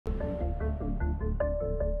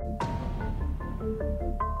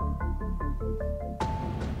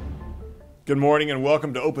Good morning and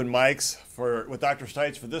welcome to Open Mics with Dr.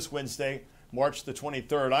 Stites for this Wednesday, March the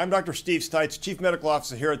 23rd. I'm Dr. Steve Stites, Chief Medical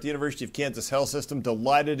Officer here at the University of Kansas Health System.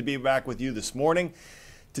 Delighted to be back with you this morning.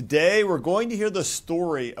 Today we're going to hear the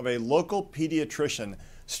story of a local pediatrician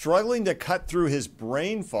struggling to cut through his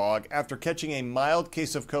brain fog after catching a mild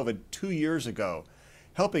case of COVID 2 years ago.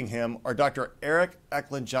 Helping him are Dr. Eric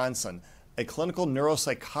Eklund Johnson, a clinical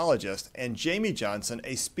neuropsychologist, and Jamie Johnson,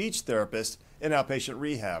 a speech therapist in outpatient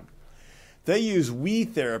rehab. They use we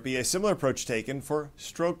therapy, a similar approach taken for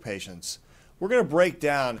stroke patients. We're going to break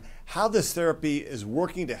down how this therapy is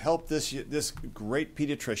working to help this great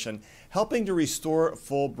pediatrician, helping to restore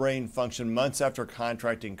full brain function months after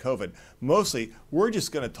contracting COVID. Mostly, we're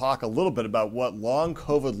just going to talk a little bit about what long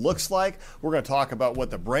COVID looks like. We're going to talk about what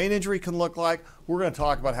the brain injury can look like. We're going to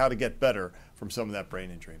talk about how to get better from some of that brain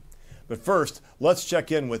injury. But first, let's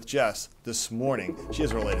check in with Jess this morning. She has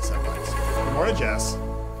her latest headlines. Good morning, Jess.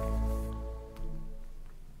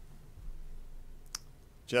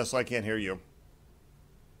 Jess, I can't hear you.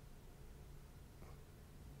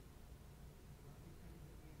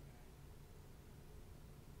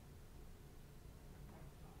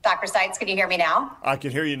 Dr. Stites, can you hear me now? I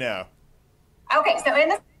can hear you now. Okay, so in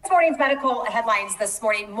this morning's medical headlines this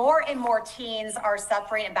morning, more and more teens are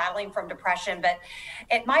suffering and battling from depression, but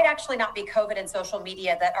it might actually not be COVID and social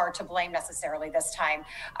media that are to blame necessarily this time.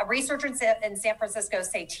 Researchers in San Francisco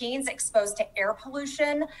say teens exposed to air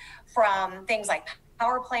pollution from things like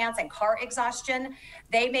power plants and car exhaustion,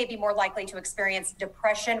 they may be more likely to experience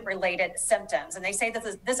depression-related symptoms. And they say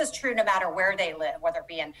this is true no matter where they live, whether it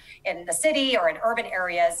be in the city or in urban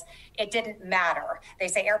areas, it didn't matter. They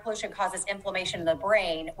say air pollution causes inflammation in the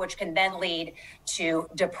brain, which can then lead to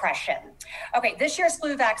depression. Okay, this year's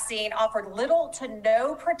flu vaccine offered little to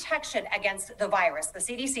no protection against the virus. The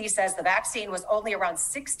CDC says the vaccine was only around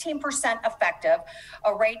 16% effective,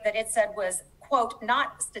 a rate that it said was, quote,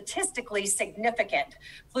 not statistically significant.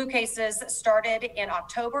 Flu cases started in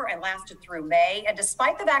October and lasted through May. And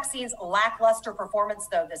despite the vaccine's lackluster performance,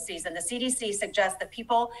 though, this season, the CDC suggests that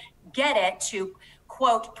people get it to,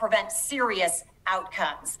 quote, prevent serious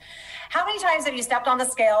outcomes. How many times have you stepped on the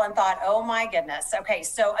scale and thought, oh my goodness? Okay,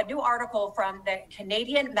 so a new article from the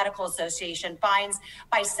Canadian Medical Association finds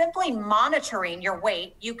by simply monitoring your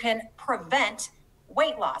weight, you can prevent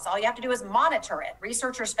weight loss. All you have to do is monitor it.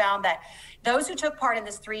 Researchers found that those who took part in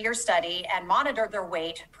this 3-year study and monitored their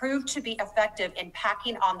weight proved to be effective in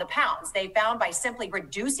packing on the pounds. They found by simply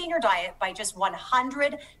reducing your diet by just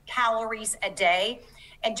 100 calories a day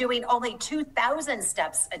and doing only 2,000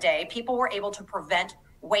 steps a day, people were able to prevent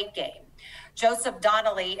weight gain. Joseph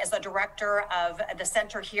Donnelly is the director of the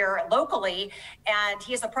center here locally, and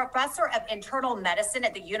he is a professor of internal medicine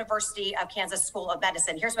at the University of Kansas School of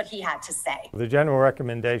Medicine. Here's what he had to say. The general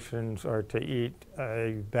recommendations are to eat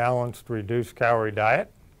a balanced, reduced calorie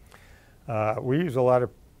diet. We use a lot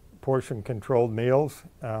of portion-controlled meals.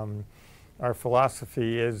 Our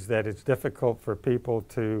philosophy is that it's difficult for people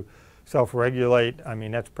to self-regulate. I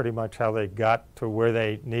mean, that's pretty much how they got to where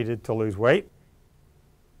they needed to lose weight.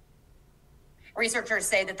 Researchers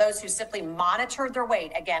say that those who simply monitored their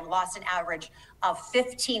weight, again, lost an average of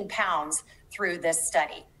 15 pounds through this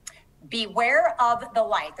study. Beware of the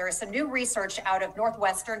light. There is some new research out of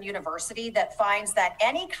Northwestern University that finds that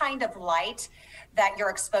any kind of light that you're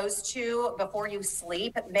exposed to before you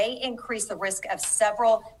sleep may increase the risk of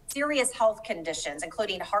several serious health conditions,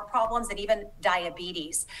 including heart problems and even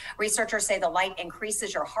diabetes. Researchers say the light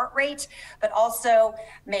increases your heart rate, but also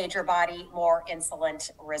made your body more insulin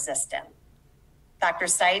resistant. Dr.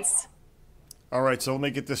 Stites? All right, so let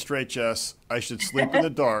me get this straight, Jess. I should sleep in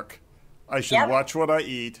the dark. I should watch what I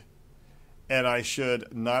eat. And I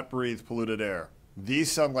should not breathe polluted air.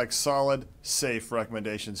 These sound like solid, safe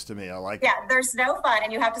recommendations to me. I like it. Yeah, there's no fun,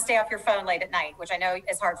 and you have to stay off your phone late at night, which I know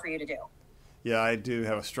is hard for you to do. Yeah, I do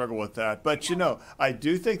have a struggle with that. But, you know, I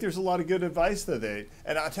do think there's a lot of good advice that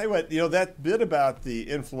and I'll tell you what, you know, that bit about the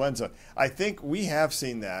influenza, I think we have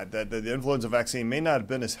seen that the influenza vaccine may not have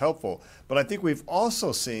been as helpful. But I think we've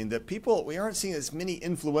also seen that we aren't seeing as many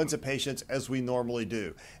influenza patients as we normally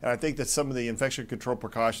do. And I think that some of the infection control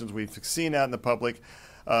precautions we've seen out in the public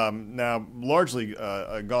now largely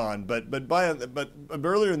gone, but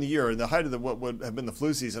earlier in the year, in the height of what would have been the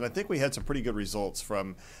flu season, I think we had some pretty good results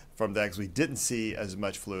from that because we didn't see as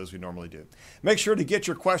much flu as we normally do. Make sure to get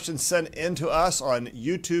your questions sent in to us on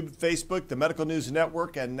YouTube, Facebook, the Medical News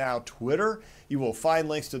Network, and now Twitter. You will find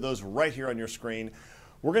links to those right here on your screen.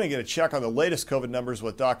 We're going to get a check on the latest COVID numbers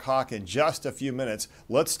with Doc Hawk in just a few minutes.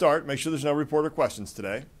 Let's start. Make sure there's no reporter questions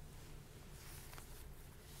today.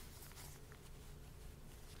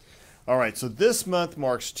 All right, so this month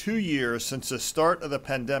marks 2 years since the start of the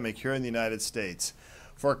pandemic here in the United States.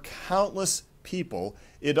 For countless people,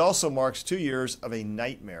 it also marks 2 years of a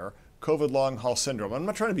nightmare, COVID long haul syndrome. I'm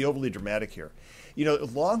not trying to be overly dramatic here. You know,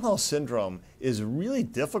 long haul syndrome is really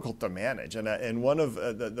difficult to manage, and one of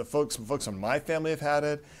the folks in my family have had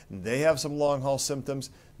it, and they have some long haul symptoms.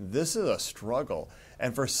 This is a struggle,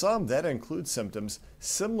 and for some that includes symptoms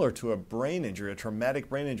similar to a brain injury, a traumatic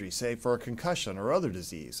brain injury, say for a concussion or other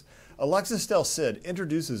disease. Alexis Del Cid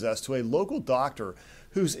introduces us to a local doctor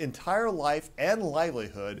whose entire life and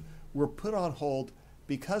livelihood were put on hold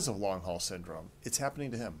because of long haul syndrome. It's happening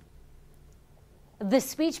to him. The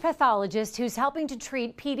speech pathologist who's helping to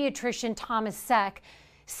treat pediatrician Thomas Seck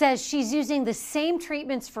says she's using the same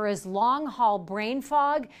treatments for his long-haul brain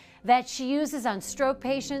fog that she uses on stroke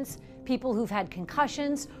patients, people who've had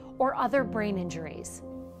concussions, or other brain injuries.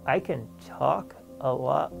 I can talk a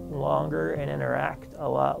lot longer and interact a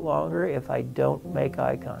lot longer if I don't make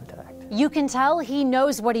eye contact. You can tell he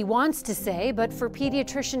knows what he wants to say, but for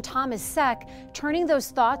pediatrician Thomas Seck, turning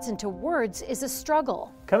those thoughts into words is a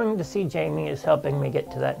struggle. Coming to see Jamie is helping me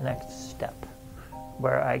get to that next step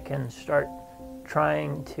where I can start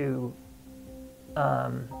trying to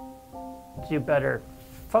do better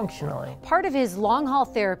functionally. Part of his long-haul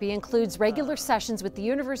therapy includes regular sessions with the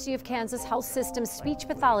University of Kansas Health System speech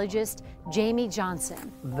pathologist Jamie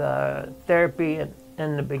Johnson. The therapy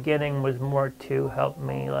in the beginning was more to help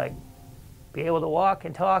me be able to walk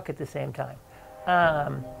and talk at the same time,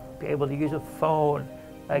 be able to use a phone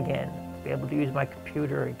again, be able to use my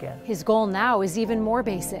computer again. His goal now is even more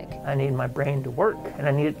basic. I need my brain to work, and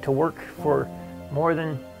I need it to work for more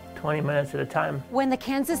than 20 minutes at a time. When the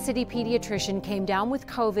Kansas City pediatrician came down with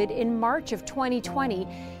COVID in March of 2020,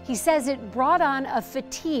 he says it brought on a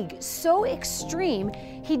fatigue so extreme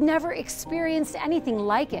he'd never experienced anything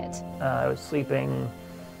like it. I was sleeping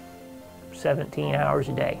 17 hours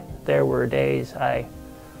a day. There were days I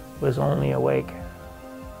was only awake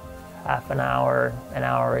half an hour at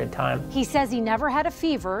a time. He says he never had a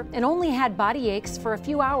fever and only had body aches for a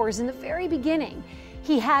few hours in the very beginning.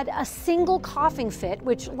 He had a single coughing fit,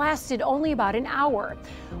 which lasted only about an hour.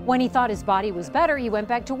 When he thought his body was better, he went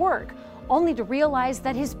back to work, only to realize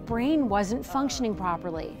that his brain wasn't functioning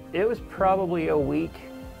properly. It was probably a week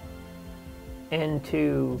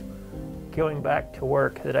into going back to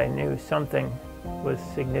work that I knew something was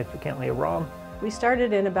significantly wrong. We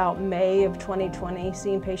started in about May of 2020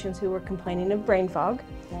 seeing patients who were complaining of brain fog,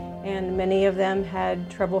 and many of them had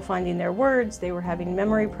trouble finding their words. They were having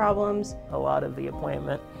memory problems. A lot of the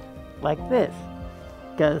appointment like this,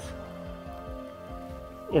 because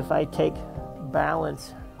if I take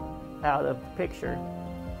balance out of the picture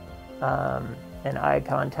and eye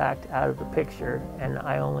contact out of the picture, and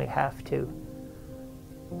I only have to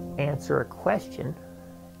answer a question,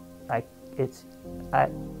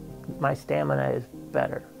 my stamina is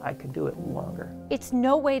better. I can do it longer. It's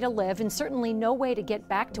no way to live, and certainly no way to get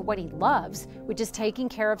back to what he loves, which is taking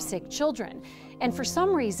care of sick children. And for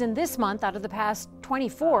some reason, this month out of the past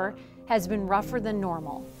 24 has been rougher than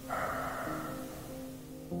normal.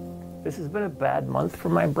 This has been a bad month for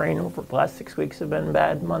my brain. The last 6 weeks have been a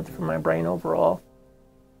bad month for my brain overall.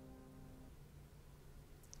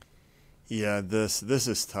 Yeah, this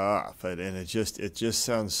is tough, and it just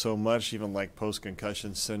sounds so much even like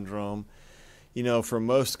post-concussion syndrome. You know, for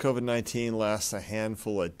most, COVID-19 lasts a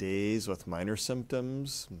handful of days with minor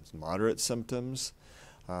symptoms, moderate symptoms.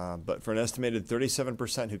 But for an estimated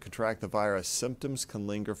 37% who contract the virus, symptoms can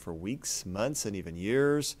linger for weeks, months, and even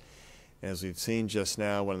years. As we've seen just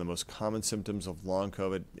now, one of the most common symptoms of long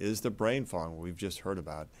COVID is the brain fog we've just heard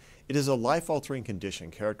about. It is a life-altering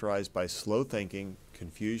condition characterized by slow thinking,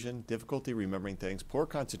 confusion, difficulty remembering things, poor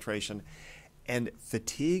concentration, and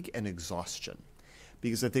fatigue and exhaustion.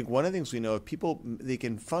 Because I think one of the things we know, people, they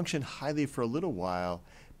can function highly for a little while,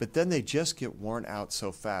 but then they just get worn out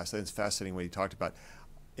so fast. And it's fascinating what he talked about.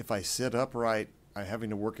 If I sit upright, I'm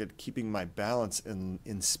having to work at keeping my balance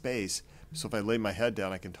in space. So if I lay my head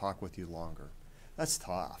down, I can talk with you longer. That's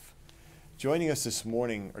tough. Joining us this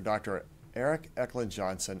morning are Dr. Eric Eklund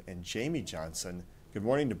Johnson and Jamie Johnson. Good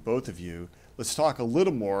morning to both of you. Let's talk a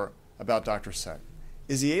little more about Dr. Seck.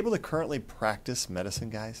 Is he able to currently practice medicine,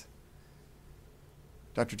 guys?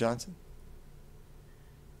 Dr. Johnson?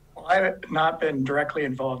 Well, I've not been directly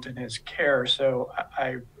involved in his care, so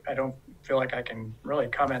I don't feel like I can really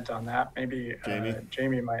comment on that. Maybe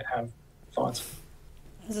Jamie might have thoughts.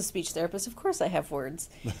 As a speech therapist, of course I have words.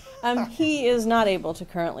 He is not able to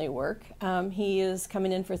currently work. He is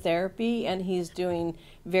coming in for therapy, and he's doing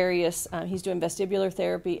he's doing vestibular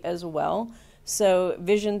therapy as well. So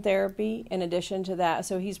vision therapy in addition to that.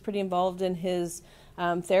 So he's pretty involved in his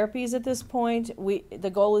therapies at this point. The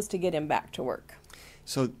goal is to get him back to work.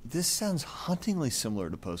 So this sounds hauntingly similar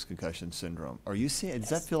to post-concussion syndrome. Are you seeing? Does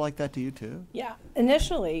that feel like that to you too? Yeah.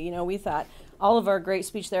 Initially, we thought all of our great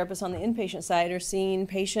speech therapists on the inpatient side are seeing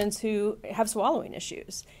patients who have swallowing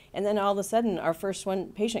issues, and then all of a sudden, our first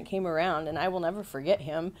patient came around, and I will never forget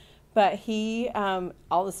him. But he's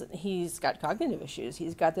got cognitive issues.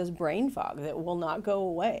 He's got this brain fog that will not go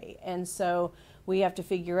away, and so we have to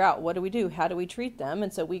figure out, what do we do? How do we treat them?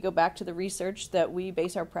 And so we go back to the research that we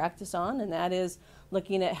base our practice on, and that is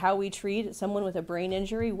looking at how we treat someone with a brain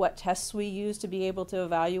injury, what tests we use to be able to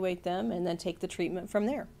evaluate them, and then take the treatment from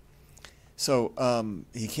there. So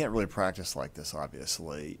he can't really practice like this,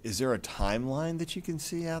 obviously. Is there a timeline that you can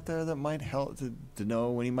see out there that might help to know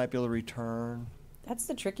when he might be able to return? That's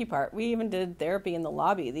the tricky part. We even did therapy in the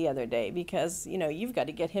lobby the other day because, you've got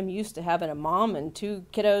to get him used to having a mom and 2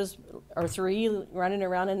 kiddos or 3 running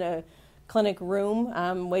around in a clinic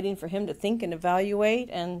room waiting for him to think and evaluate.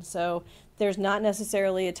 And so there's not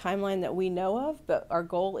necessarily a timeline that we know of, but our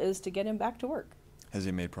goal is to get him back to work. Has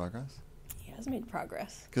he made progress? He has made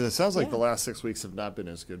progress. Because it sounds like the last 6 weeks have not been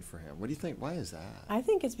as good for him. What do you think? Why is that? I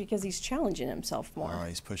think it's because he's challenging himself more. Oh,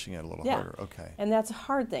 he's pushing it a little harder. Okay. And that's a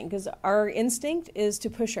hard thing because our instinct is to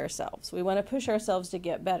push ourselves. We want to push ourselves to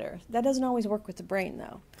get better. That doesn't always work with the brain,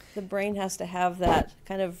 though. The brain has to have that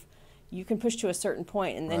kind of, you can push to a certain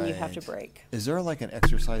point and then you have to break. Is there like an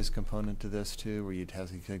exercise component to this too, where you'd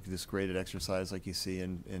have to take this graded exercise like you see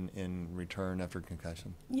in return after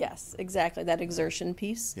concussion? Yes, exactly. That exertion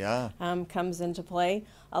piece comes into play.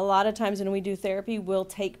 A lot of times when we do therapy, we'll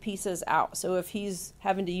take pieces out. So if he's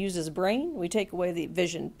having to use his brain, we take away the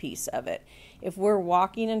vision piece of it. If we're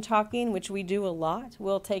walking and talking, which we do a lot,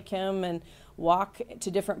 we'll take him and walk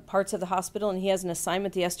to different parts of the hospital, and he has an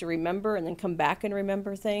assignment he has to remember and then come back and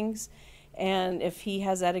remember things. And if he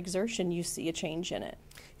has that exertion, you see a change in it.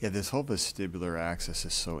 Yeah, this whole vestibular axis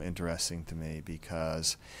is so interesting to me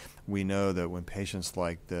because we know that when patients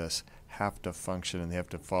like this have to function and they have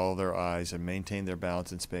to follow their eyes and maintain their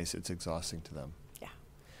balance in space, it's exhausting to them. Yeah.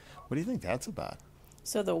 What do you think that's about?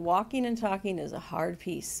 So the walking and talking is a hard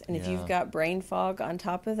piece. And if you've got brain fog on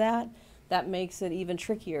top of that, that makes it even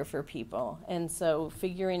trickier for people. And so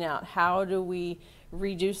figuring out how do we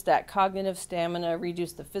reduce that cognitive stamina,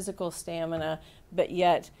 reduce the physical stamina, but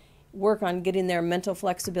yet work on getting their mental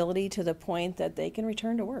flexibility to the point that they can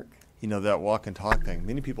return to work. That walk and talk thing,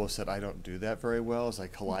 many people have said I don't do that very well as I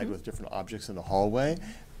collide with different objects in the hallway,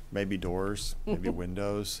 maybe doors, maybe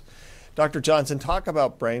windows. Dr. Johnson, talk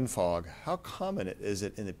about brain fog. How common is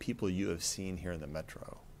it in the people you have seen here in the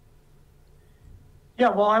metro? Yeah,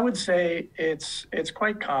 well, I would say it's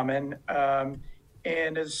quite common,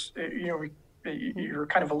 and as you're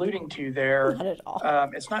kind of alluding to there, not at all.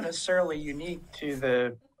 It's not necessarily unique to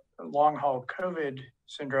the long haul COVID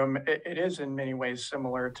syndrome. It is in many ways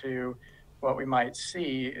similar to what we might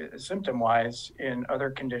see symptom-wise in other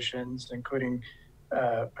conditions, including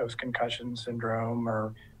post-concussion syndrome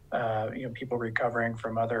or people recovering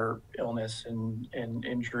from other illness and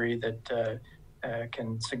injury that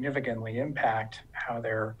can significantly impact how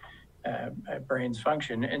their brains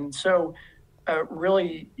function. And so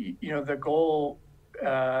really, the goal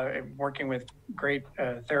working with great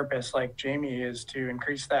therapists like Jamie is to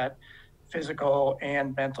increase that physical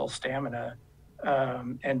and mental stamina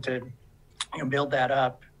and to build that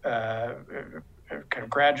up kind of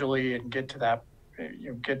gradually and get to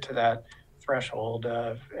that threshold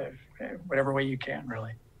whatever way you can,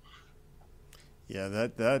 really. Yeah,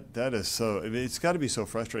 that is so. It's got to be so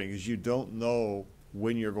frustrating because you don't know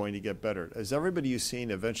when you're going to get better. Has everybody you've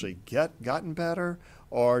seen eventually gotten better,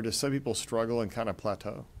 or do some people struggle and kind of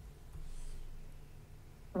plateau?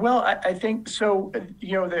 Well, I think so.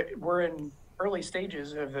 That we're in early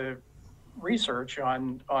stages of the research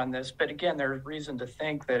on this, but again, there's reason to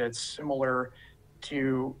think that it's similar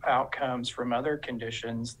to outcomes from other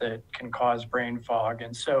conditions that can cause brain fog.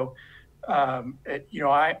 And so,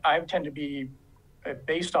 I tend to be,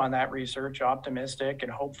 based on that research, optimistic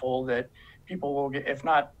and hopeful that people will get, if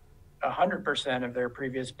not 100% of their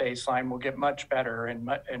previous baseline, will get much better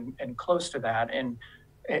and close to that in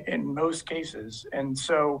most cases. And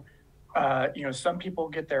so, some people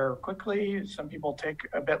get there quickly, some people take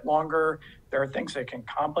a bit longer. There are things that can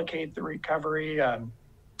complicate the recovery.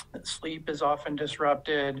 Sleep is often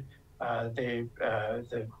disrupted,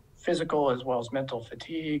 the physical as well as mental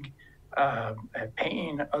fatigue,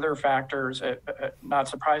 pain, other factors. Not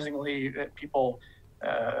surprisingly, people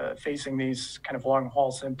facing these kind of long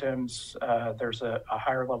haul symptoms, there's a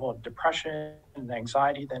higher level of depression and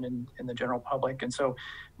anxiety than in the general public. And so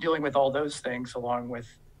dealing with all those things along with,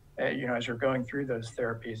 as you're going through those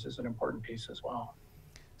therapies is an important piece as well.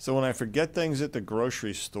 So when I forget things at the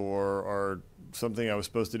grocery store, or something I was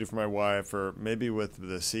supposed to do for my wife, or maybe with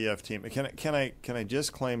the CF team, can I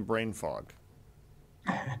just claim brain fog?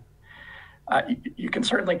 You can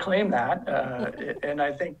certainly claim that, and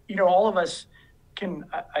I think all of us can.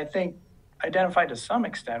 I think identify to some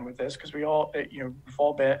extent with this, because we all we've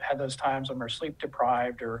all had those times when we're sleep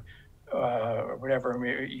deprived or whatever. And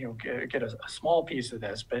we get a small piece of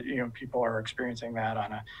this, but people are experiencing that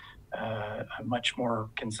on a much more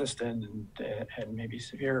consistent and maybe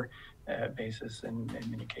severe basis in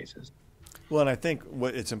many cases. Well, and I think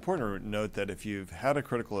it's important to note that if you've had a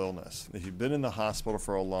critical illness, if you've been in the hospital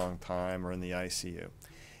for a long time or in the ICU,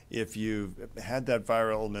 if you've had that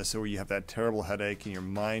viral illness or you have that terrible headache and your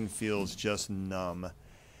mind feels just numb,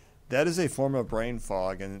 that is a form of brain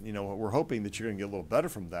fog. And we're hoping that you're going to get a little better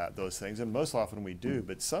from those things, and most often we do,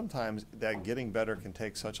 but sometimes that getting better can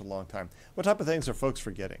take such a long time. What type of things are folks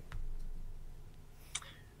forgetting?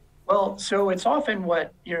 Well, so it's often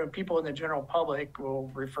what people in the general public will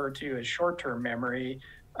refer to as short-term memory.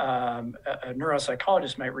 A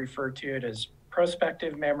neuropsychologist might refer to it as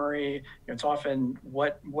prospective memory. It's often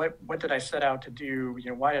what did I set out to do?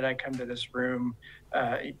 Why did I come to this room?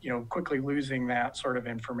 Quickly losing that sort of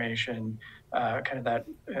information, kind of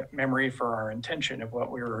that memory for our intention of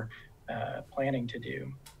what we were planning to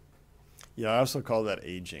do. Yeah, I also call that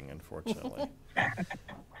aging, unfortunately.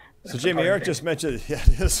 So, Jamie, Eric just mentioned, yeah,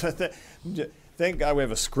 it is. Thank God we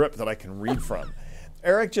have a script that I can read from.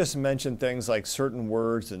 Eric just mentioned things like certain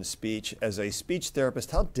words and speech. As a speech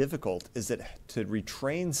therapist, how difficult is it to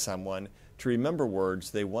retrain someone to remember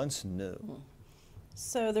words they once knew?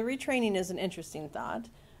 So the retraining is an interesting thought.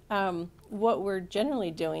 What we're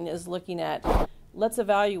generally doing is looking at, let's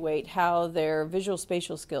evaluate how their visual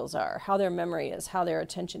spatial skills are, how their memory is, how their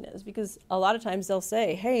attention is. Because a lot of times they'll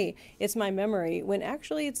say, hey, it's my memory, when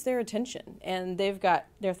actually it's their attention. And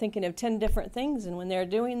they're thinking of 10 different things, and when they're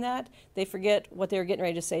doing that, they forget what they're getting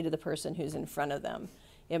ready to say to the person who's in front of them.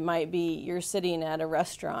 It might be you're sitting at a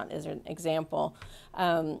restaurant, as an example,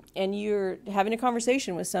 and you're having a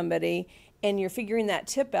conversation with somebody, and you're figuring that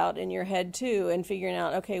tip out in your head too, and figuring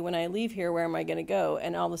out, okay, when I leave here, where am I going to go?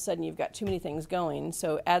 And all of a sudden you've got too many things going.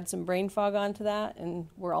 So add some brain fog onto that, and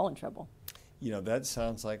we're all in trouble. That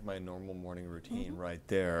sounds like my normal morning routine right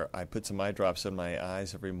there. I put some eye drops in my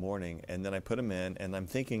eyes every morning, and then I put them in, and I'm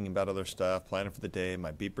thinking about other stuff, planning for the day,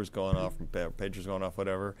 my beeper's going off, pager's going off,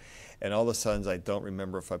 whatever, and all of a sudden I don't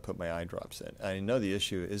remember if I put my eye drops in. I know the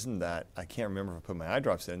issue isn't that I can't remember if I put my eye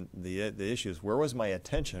drops in. The issue is, where was my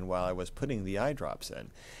attention while I was putting the eye drops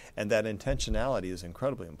in? And that intentionality is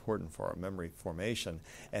incredibly important for our memory formation.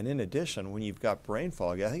 And in addition, when you've got brain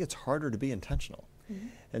fog, I think it's harder to be intentional.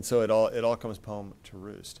 And so it all comes home to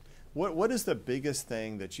roost. What is the biggest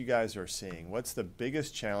thing that you guys are seeing? What's the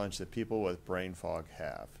biggest challenge that people with brain fog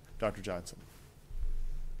have? Dr. Johnson.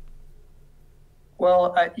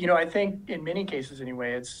 Well, I think in many cases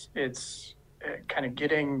anyway, it's kind of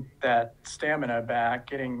getting that stamina back,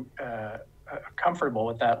 getting comfortable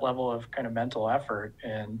with that level of kind of mental effort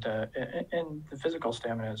and the physical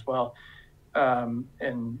stamina as well.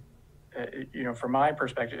 From my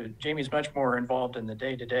perspective, Jamie's much more involved in the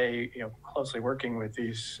day-to-day, closely working with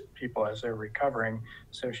these people as they're recovering.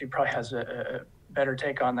 So she probably has a better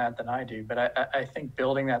take on that than I do. But I think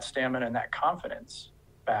building that stamina and that confidence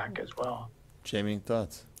back as well. Jamie,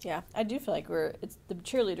 thoughts? Yeah, I do feel like it's the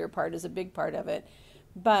cheerleader part is a big part of it,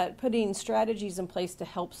 but putting strategies in place to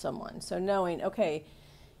help someone. So knowing, okay,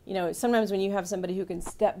 sometimes when you have somebody who can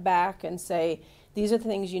step back and say, these are the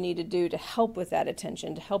things you need to do to help with that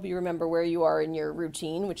attention, to help you remember where you are in your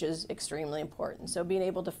routine, which is extremely important. So being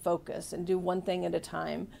able to focus and do one thing at a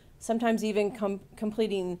time, sometimes even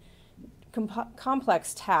completing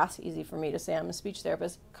complex tasks, easy for me to say, I'm a speech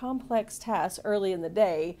therapist, complex tasks early in the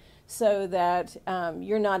day so that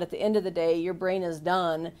you're not at the end of the day, your brain is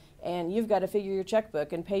done and you've got to figure your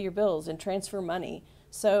checkbook and pay your bills and transfer money.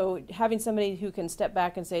 So having somebody who can step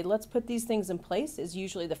back and say, let's put these things in place is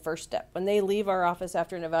usually the first step. When they leave our office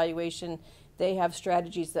after an evaluation, they have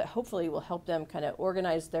strategies that hopefully will help them kind of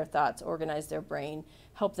organize their thoughts, organize their brain,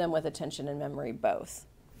 help them with attention and memory both.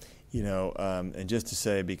 And just to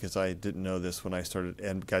say, because I didn't know this when I started,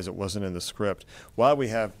 and guys, it wasn't in the script, while we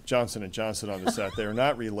have Johnson & Johnson on the set, they're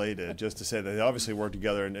not related, just to say that they obviously work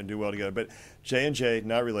together and do well together, but J&J,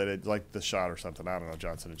 not related, like the shot or something. I don't know,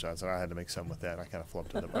 Johnson & Johnson. I had to make some with that. I kind of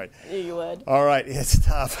flubbed to them, right? You would. All right, it's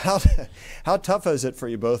tough. How tough is it for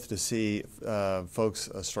you both to see folks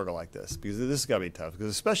struggle like this? Because this has got to be tough, because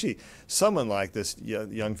especially someone like this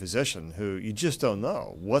young physician who you just don't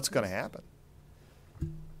know what's going to happen.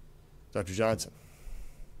 Dr. Johnson.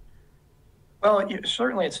 Well,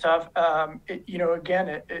 certainly it's tough.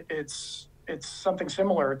 Again, it's something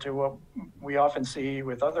similar to what we often see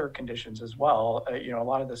with other conditions as well. A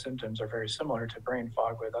lot of the symptoms are very similar to brain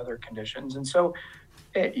fog with other conditions. And so,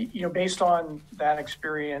 based on that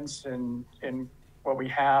experience and what we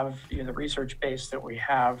have, the research base that we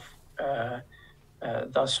have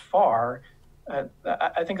thus far,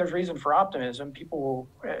 I think there's reason for optimism. People will,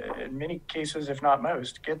 in many cases, if not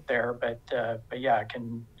most, get there. But yeah,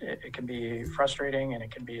 it can be frustrating and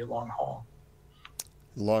it can be a long haul.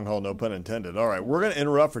 Long haul, no pun intended. All right, we're going to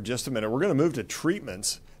interrupt for just a minute. We're going to move to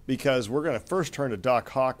treatments because we're going to first turn to Doc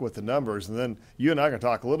Hawk with the numbers, and then you and I are going to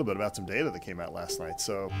talk a little bit about some data that came out last night.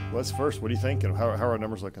 So let's first, what do you think? And how are our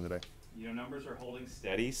numbers looking today? Numbers are holding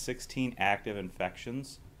steady. 16 active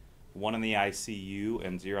infections, 1 in the ICU,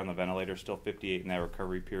 and 0 on the ventilator. Still 58 in that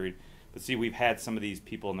recovery period. But see, we've had some of these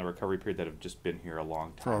people in the recovery period that have just been here a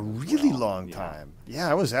long time. For a really long time.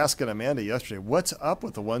 Yeah, I was asking Amanda yesterday, what's up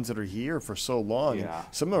with the ones that are here for so long? Yeah.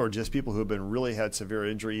 Some of them are just people who have been really had severe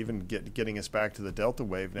injury, even getting us back to the Delta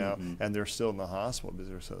wave now, and they're still in the hospital because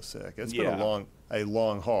they're so sick. It's been a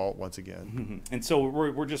long haul once again. And so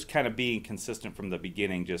we're just kind of being consistent from the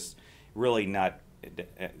beginning, just really not.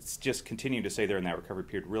 It's just continuing to say they're in that recovery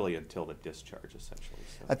period really until the discharge, essentially.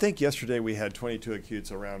 So. I think yesterday we had 22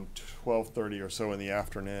 acutes around 12:30 or so in the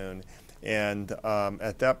afternoon. And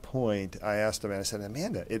at that point, I asked Amanda, I said,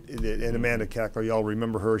 Amanda, and Amanda Cackler, y'all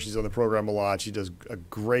remember her. She's on the program a lot. She does a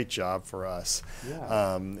great job for us.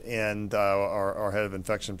 Yeah. And our head of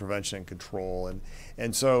infection prevention and control.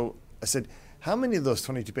 And so I said, how many of those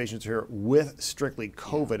 22 patients are here with strictly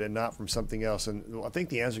COVID and not from something else? And I think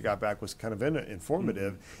the answer got back was kind of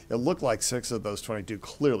informative. It looked like 6 of those 22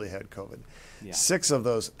 clearly had COVID. Yeah. 6 of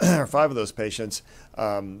those, or 5 of those patients,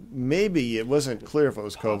 maybe it wasn't clear if it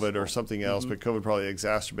was COVID or something else, but COVID probably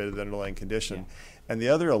exacerbated the underlying condition. Yeah. And the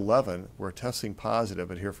other 11 were testing positive,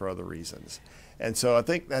 but here for other reasons. And so I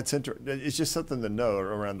think that's it's just something to know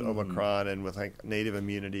around the Omicron and with like native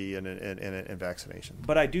immunity and vaccination.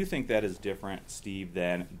 But I do think that is different, Steve,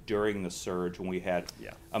 than during the surge when we had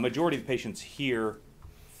a majority of patients here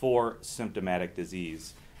for symptomatic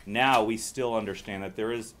disease. Now we still understand that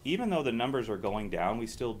there is, even though the numbers are going down, we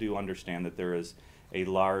still do understand that there is a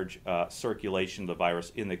large circulation of the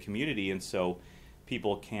virus in the community, and so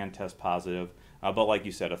people can test positive. But like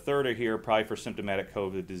you said, a third are here probably for symptomatic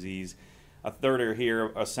COVID disease. A third are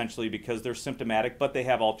here essentially because they're symptomatic, but they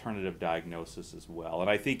have alternative diagnosis as well. And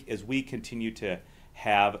I think as we continue to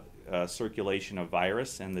have circulation of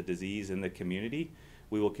virus and the disease in the community,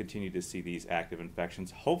 we will continue to see these active infections.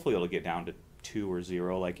 Hopefully it'll get down to 2 or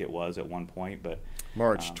 0 like it was at one point. But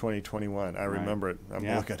March 2021, I remember it. I'm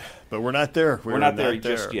looking. But we're not there. We're not there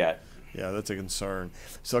just yet. Yeah, that's a concern.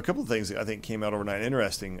 So a couple of things I think came out overnight.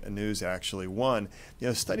 Interesting news, actually. One,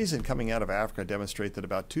 studies coming out of Africa demonstrate that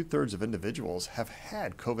about 2/3 of individuals have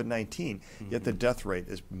had COVID-19, yet the death rate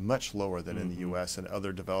is much lower than in the U.S. and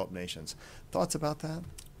other developed nations. Thoughts about that?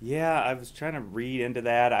 Yeah, I was trying to read into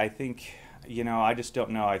that. I think, I just don't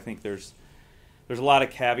know. I think there's a lot of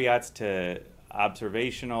caveats to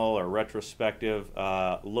observational or retrospective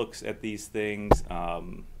looks at these things.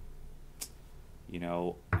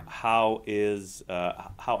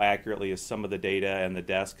 How accurately is some of the data and the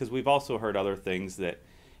deaths? Because we've also heard other things that,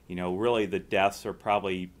 really the deaths are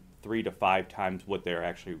probably 3 to 5 times what they're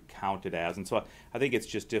actually counted as. And so I think it's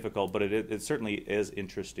just difficult, but it certainly is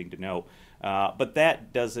interesting to know. But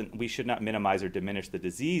we should not minimize or diminish the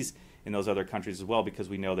disease in those other countries as well, because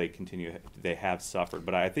we know they have suffered.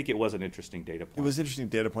 But I think it was an interesting data point. It was an interesting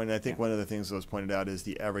data point, and I think one of the things that was pointed out is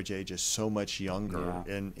the average age is so much younger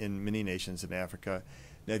in many nations in Africa.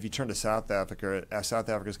 Now, if you turn to South Africa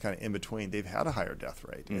is kind of in between. They've had a higher death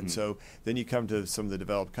rate. And so then you come to some of the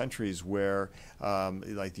developed countries where,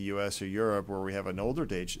 like the U.S. or Europe, where we have an older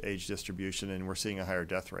age distribution and we're seeing a higher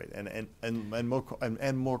death rate and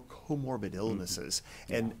more comorbid illnesses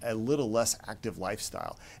and a little less active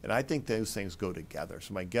lifestyle. And I think those things go together.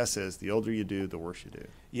 So my guess is the older you do, the worse you do.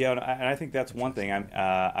 Yeah, and I think that's one thing.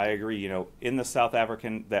 I agree. In the South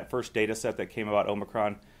African, that first data set that came about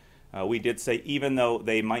Omicron, we did say even though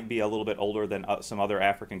they might be a little bit older than some other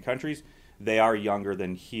African countries, they are younger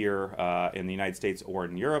than here in the United States or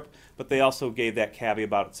in Europe. But they also gave that caveat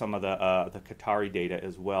about some of the Qatari data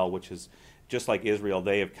as well, which is just like Israel.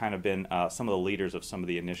 They have kind of been some of the leaders of some of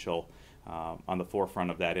the initial on the forefront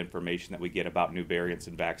of that information that we get about new variants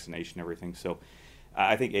and vaccination and everything. So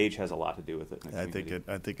I think age has a lot to do with it. I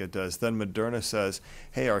think it does. Then Moderna says,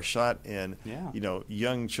 hey, our shot in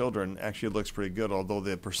young children actually looks pretty good, although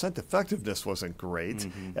the percent effectiveness wasn't great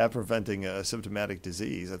at preventing a symptomatic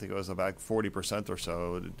disease. I think it was about 40% or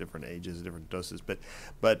so at different ages, different doses. But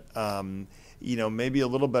maybe a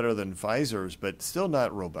little better than Pfizer's, but still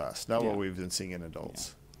not robust, not what we've been seeing in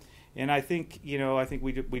adults. Yeah. And I think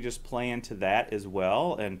we just play into that as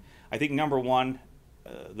well. And I think number one,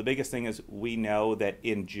 the biggest thing is we know that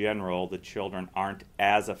in general the children aren't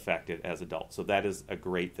as affected as adults, so that is a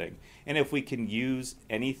great thing. And if we can use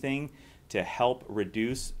anything to help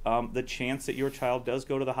reduce the chance that your child does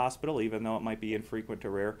go to the hospital, even though it might be infrequent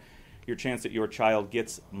or rare, your chance that your child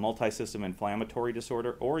gets multi-system inflammatory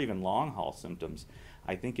disorder or even long haul symptoms,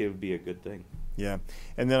 I think it would be a good thing. Yeah,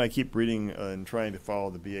 and then I keep reading and trying to follow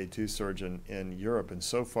the BA2 surge in Europe, and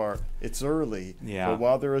so far it's early. Yeah. But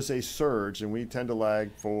while there is a surge, and we tend to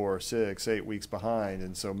lag 4, 6, 8 weeks behind,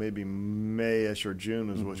 and so maybe May-ish or June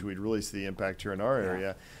is which we'd really see the impact here in our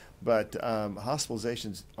area. But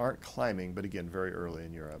hospitalizations aren't climbing, but again, very early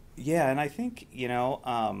in Europe. Yeah, and I think,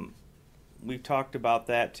 we've talked about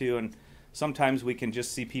that too, and sometimes we can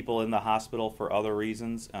just see people in the hospital for other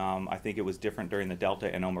reasons. I think it was different during the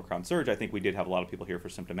Delta and Omicron surge. I think we did have a lot of people here for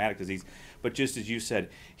symptomatic disease. But just as you said,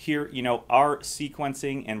 here, our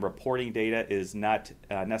sequencing and reporting data is not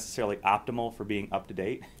necessarily optimal for being up to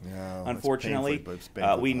date. No, unfortunately, it's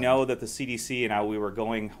painful, we know that the CDC, and we were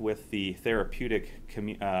going with the therapeutic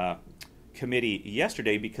committee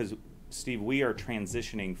yesterday because, Steve, we are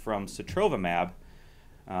transitioning from sotrovimab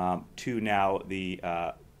to now the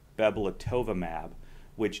bebtelovimab,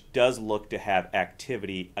 which does look to have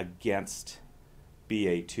activity against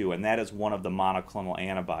BA2, and that is one of the monoclonal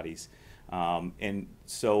antibodies. And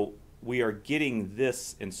so we are getting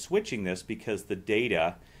this and switching this because the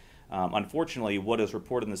data, unfortunately, what is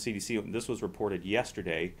reported in the CDC, this was reported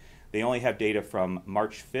yesterday, they only have data from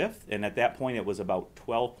March 5th, and at that point it was about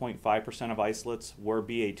 12.5% of isolates were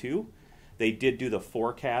BA2. They did do the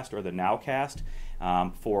forecast or the nowcast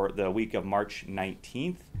for the week of March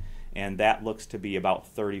 19th, and that looks to be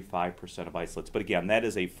about 35% of isolates. But again, that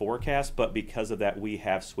is a forecast, but because of that, we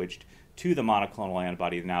have switched to the monoclonal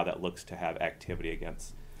antibody now that looks to have activity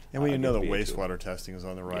against. And we know that wastewater testing is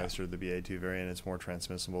on the rise through the BA2 variant. It's more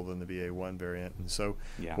transmissible than the BA1 variant. And so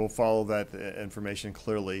we'll follow that information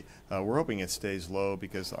clearly. We're hoping it stays low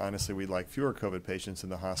because, honestly, we'd like fewer COVID patients in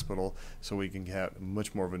the hospital so we can have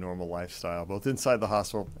much more of a normal lifestyle, both inside the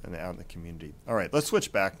hospital and out in the community. All right, let's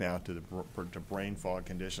switch back now to the brain fog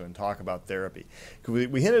condition and talk about therapy.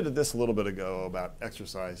 We hinted at this a little bit ago about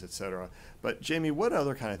exercise, et cetera. But, Jamie, what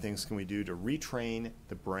other kind of things can we do to retrain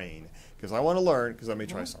the brain? Because I want to learn, because I may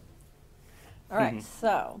try something. All right,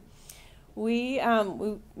 so we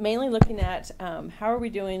mainly looking at how are we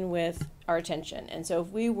doing with our attention. And so if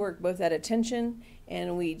we work both at attention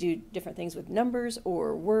and we do different things with numbers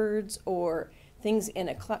or words or things in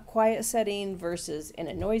a quiet setting versus in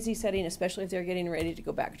a noisy setting, especially if they're getting ready to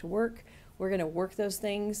go back to work, we're going to work those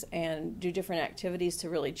things and do different activities to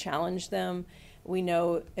really challenge them. We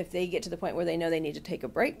know if they get to the point where they know they need to take a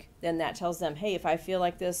break, then that tells them, hey, if I feel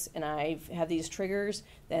like this and I have these triggers,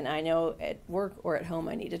 then I know at work or at home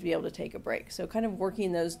I need to be able to take a break. So kind of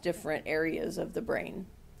working those different areas of the brain.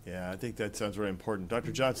 Yeah, I think that sounds really important.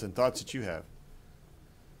 Dr. Johnson, thoughts that you have?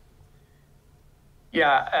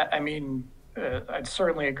 Yeah, I mean, I'd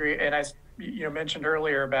certainly agree. And you mentioned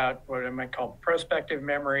earlier about what I might call prospective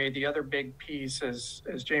memory. The other big piece, as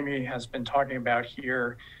Jamie has been talking about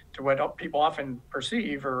here, to what people often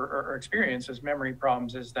perceive or experience as memory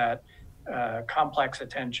problems, is that complex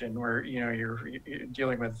attention, where you're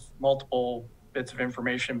dealing with multiple bits of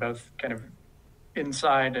information, both kind of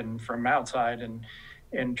inside and from outside,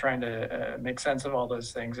 and trying to make sense of all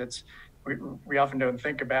those things. We often don't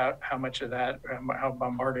think about how much of that, how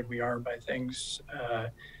bombarded we are by things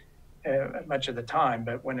much of the time.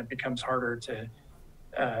 But when it becomes harder to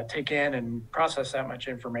take in and process that much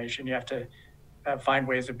information, you have to find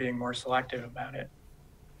ways of being more selective about it.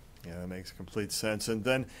 Yeah, that makes complete sense. And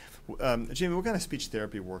then, Jamie, what kind of speech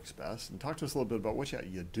therapy works best? And talk to us a little bit about what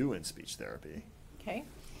you do in speech therapy. Okay.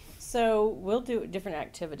 So we'll do different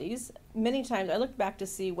activities. Many times I look back to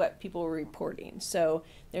see what people were reporting. So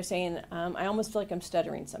they're saying, I almost feel like I'm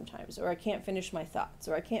stuttering sometimes, or I can't finish my thoughts,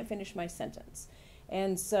 or I can't finish my sentence.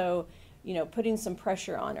 And so, putting some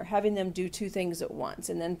pressure on, or having them do 2 things at once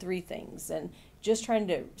and then 3 things, and just trying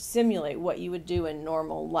to simulate what you would do in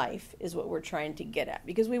normal life is what we're trying to get at,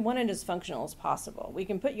 because we want it as functional as possible. We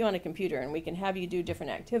can put you on a computer and we can have you do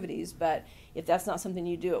different activities, but if that's not something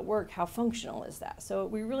you do at work, how functional is that? So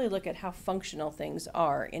we really look at how functional things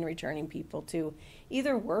are in returning people to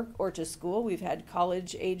either work or to school. We've had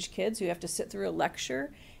college-age kids who have to sit through a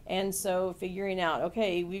lecture, and so figuring out,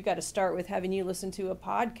 okay, we've got to start with having you listen to a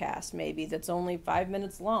podcast maybe that's only 5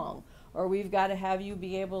 minutes long, or we've got to have you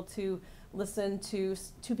be able to listen to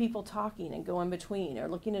two people talking and go in between, or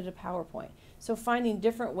looking at a PowerPoint. So finding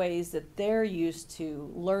different ways that they're used to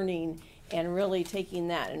learning and really taking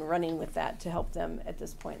that and running with that to help them at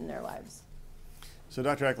this point in their lives. So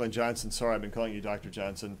Dr. Eklund Johnson, sorry I've been calling you Dr.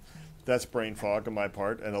 Johnson, that's brain fog on my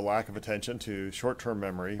part and a lack of attention to short-term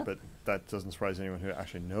memory, but that doesn't surprise anyone who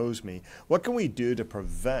actually knows me. What can we do to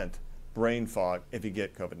prevent brain fog if you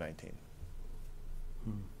get COVID-19?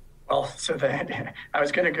 Well, so that I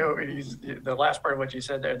was going to go the last part of what you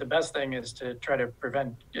said there. The best thing is to try to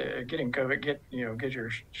prevent getting COVID, get your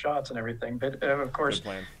shots and everything. But of course,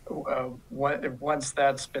 once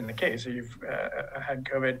that's been the case, so you've had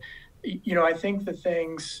COVID, I think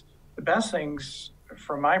the best things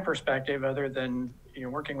from my perspective, other than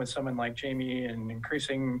working with someone like Jamie and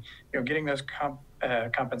increasing, getting those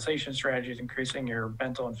compensation strategies, increasing your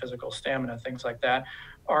mental and physical stamina, things like that,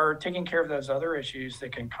 are taking care of those other issues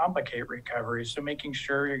that can complicate recovery. So making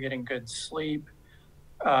sure you're getting good sleep,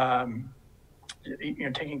 taking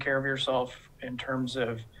care of yourself in terms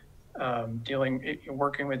of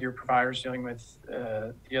working with your providers, dealing with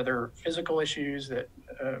the other physical issues that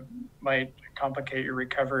might complicate your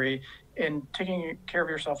recovery, and taking care of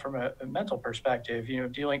yourself from a mental perspective.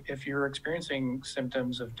 If you're experiencing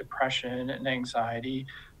symptoms of depression and anxiety,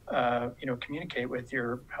 communicate with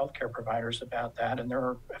your healthcare providers about that, and there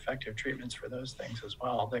are effective treatments for those things as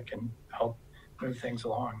well that can help move things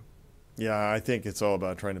along. Yeah, I think it's all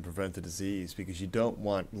about trying to prevent the disease, because you don't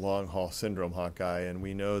want long haul syndrome, Hawkeye, and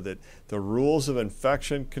we know that the rules of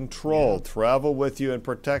infection control travel with you and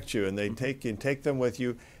protect you, and they take them with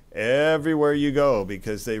you everywhere you go,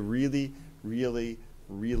 because they really, really,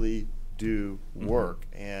 really do work.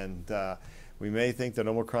 And we may think that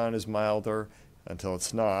Omicron is milder until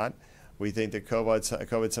it's not. We think that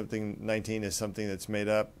COVID-19 is something that's made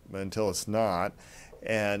up until it's not.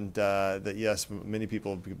 And that, yes, many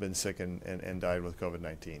people have been sick and died with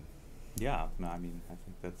COVID-19. Yeah, I mean, I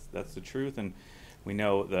think that's the truth. And we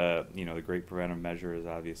know the great preventive measure is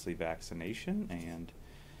obviously vaccination, and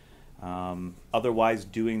otherwise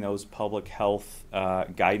doing those public health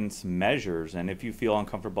guidance measures. And if you feel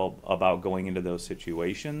uncomfortable about going into those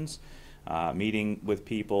situations, meeting with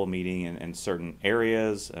people, meeting in certain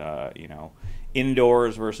areas,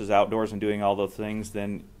 indoors versus outdoors, and doing all those things,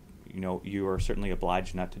 then you are certainly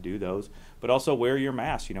obliged not to do those. But also wear your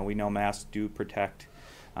mask. We know masks do protect,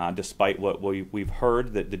 despite what we've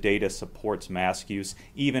heard, that the data supports mask use,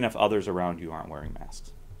 even if others around you aren't wearing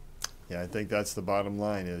masks. Yeah, I think that's the bottom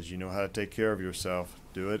line, is you know how to take care of yourself.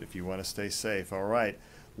 Do it if you want to stay safe. All right,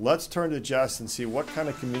 let's turn to Jess and see what kind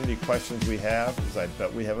of community questions we have, because I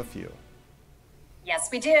bet we have a few. Yes,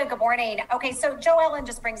 we do. Good morning. Okay, so Jo Ellen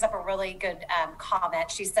just brings up a really good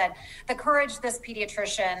comment. She said, the courage this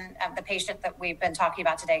pediatrician, the patient that we've been talking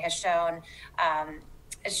about today, has shown,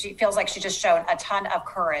 she feels like she's just shown a ton of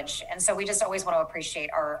courage. And so we just always want to appreciate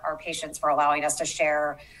our patients for allowing us to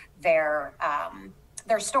share their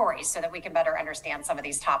stories so that we can better understand some of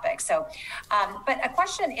these topics. So, but a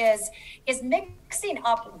question is mixing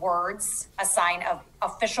up words a sign of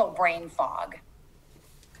official brain fog?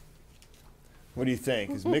 What do you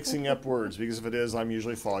think? Is mixing up words? Because if it is, I'm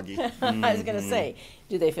usually foggy. I was going to say,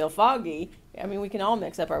 do they feel foggy? I mean, we can all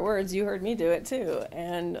mix up our words. You heard me do it too.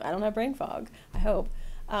 And I don't have brain fog, I hope.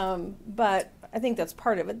 But I think that's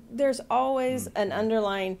part of it. There's always an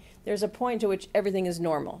underlying, there's a point to which everything is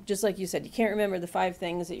normal. Just like you said, you can't remember the 5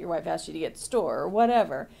 things that your wife asked you to get at the store or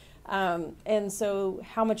whatever. And so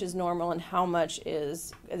how much is normal and how much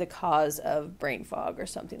is the cause of brain fog or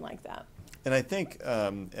something like that? And I think,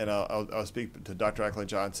 and I'll speak to Dr. Eklund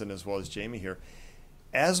Johnson as well as Jamie here,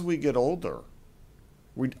 as we get older,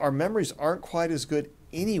 our memories aren't quite as good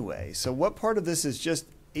anyway. So what part of this is just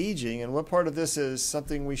aging, and what part of this is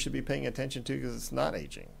something we should be paying attention to because it's not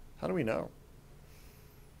aging? How do we know?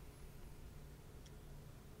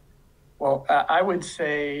 Well, I would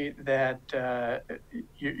say that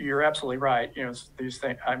you're absolutely right. These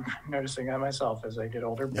things, I'm noticing that myself as I get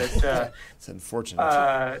older, but it's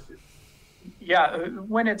unfortunate. Yeah,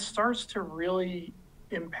 when it starts to really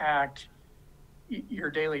impact your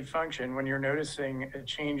daily function, when you're noticing a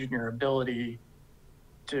change in your ability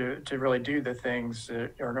to really do the things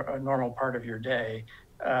that are a normal part of your day,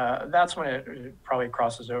 that's when it probably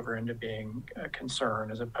crosses over into being a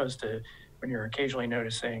concern, as opposed to when you're occasionally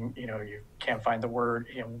noticing, you can't find the word,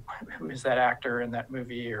 who is that actor in that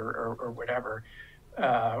movie or whatever,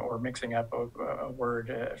 or mixing up a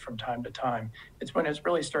word from time to time. It's when it's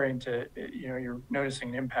really starting to, you're noticing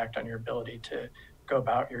an impact on your ability to go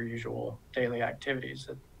about your usual daily activities.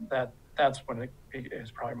 That's when it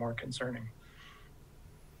is probably more concerning.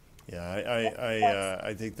 Yeah,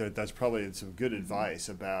 I think that's probably some good advice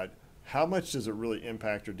about how much does it really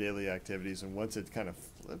impact your daily activities, and once it kind of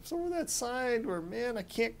flips over that side where, man, I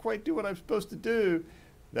can't quite do what I'm supposed to do,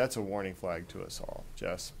 that's a warning flag to us all.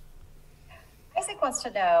 Jess? Isaac wants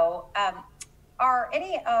to know, are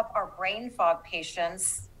any of our brain fog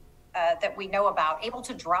patients that we know about able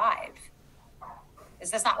to drive?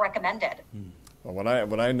 Is this not recommended? Well,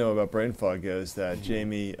 what I know about brain fog is that,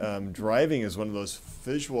 Jamie, driving is one of those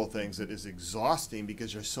visual things that is exhausting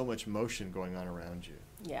because there's so much motion going on around you.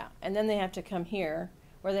 Yeah, and then they have to come here,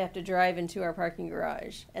 or they have to drive into our parking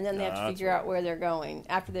garage, and then they have to figure out where they're going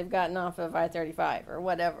after they've gotten off of I-35 or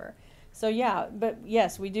whatever. So yeah, but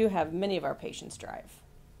yes, we do have many of our patients drive.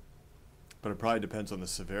 But it probably depends on the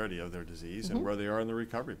severity of their disease and where they are in the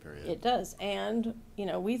recovery period. It does. And,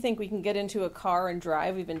 we think we can get into a car and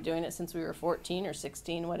drive. We've been doing it since we were 14 or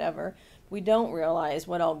 16, whatever. We don't realize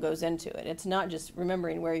what all goes into it. It's not just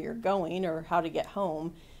remembering where you're going or how to get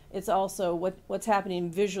home. It's also what's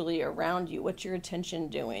happening visually around you. What's your attention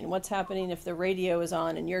doing? What's happening if the radio is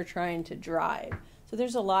on and you're trying to drive? So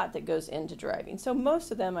there's a lot that goes into driving. So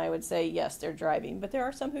most of them, I would say, yes, they're driving, but there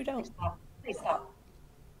are some who don't. Please stop.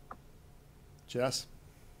 Jess?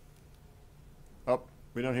 Oh,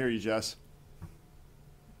 we don't hear you, Jess.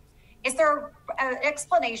 Is there an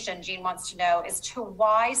explanation, Jean wants to know, as to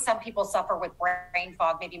why some people suffer with brain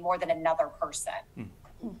fog maybe more than another person?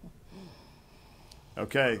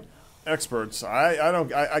 Okay, experts.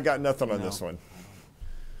 I got nothing on this one.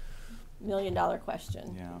 $1 million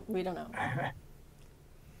question. Yeah. We don't know.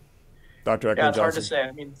 Dr. Eklund Yeah, it's hard Johnson. to say.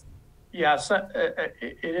 I mean, yeah, so,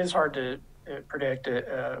 it is hard to predict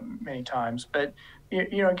many times. But,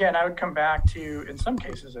 again, I would come back to, in some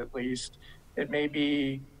cases at least, it may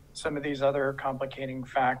be some of these other complicating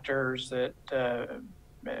factors that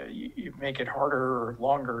you make it harder or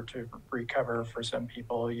longer to recover for some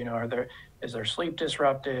people. Is their sleep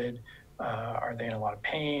disrupted? Are they in a lot of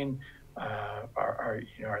pain? Are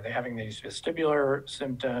they having these vestibular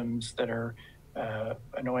symptoms that are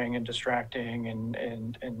annoying and distracting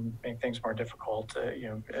and make things more difficult,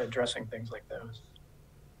 addressing things like those.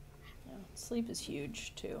 Yeah, sleep is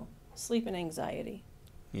huge too. Sleep and anxiety.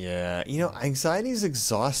 Yeah, anxiety is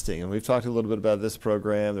exhausting, and we've talked a little bit about this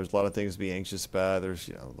program. There's a lot of things to be anxious about. There's,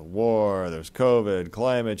 the war, there's COVID,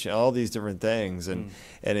 climate change, all these different things, and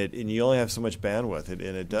you only have so much bandwidth, and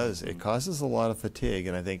it causes a lot of fatigue,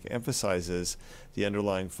 and I think emphasizes the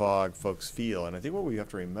underlying fog folks feel. And I think what we have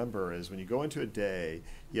to remember is when you go into a day,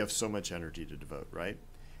 you have so much energy to devote, right?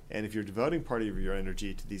 And if you're devoting part of your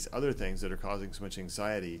energy to these other things that are causing so much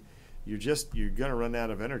anxiety, you're going to run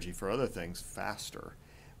out of energy for other things faster.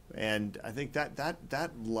 And I think that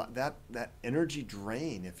energy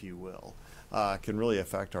drain, if you will, can really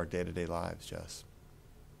affect our day-to-day lives, Jess.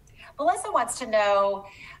 Melissa wants to know,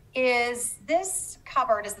 is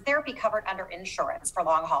the therapy covered under insurance for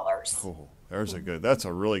long haulers? Oh, that's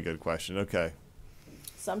a really good question. Okay.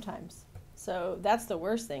 Sometimes. So that's the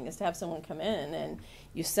worst thing, is to have someone come in and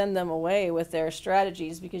you send them away with their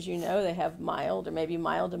strategies because they have mild or maybe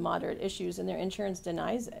mild to moderate issues and their insurance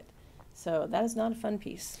denies it. So that is not a fun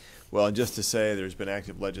piece. Well, and just to say, there's been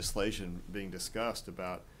active legislation being discussed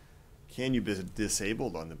about, can you be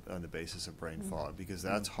disabled on the basis of brain fog? Because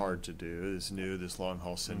that's hard to do. This long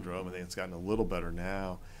haul syndrome. I think it's gotten a little better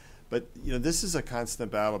now. But this is a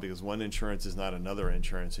constant battle because one insurance is not another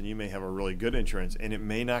insurance, and you may have a really good insurance and it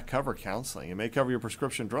may not cover counseling. It may cover your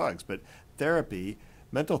prescription drugs, but therapy,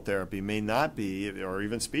 mental therapy may not be, or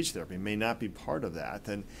even speech therapy may not be part of that.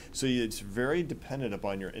 And so it's very dependent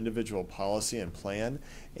upon your individual policy and plan,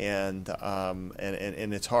 and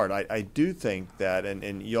it's hard. I do think that,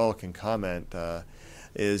 and y'all can comment,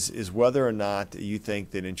 is whether or not you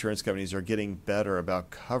think that insurance companies are getting better about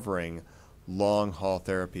covering long haul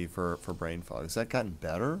therapy for brain fog. Has that gotten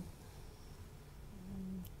better?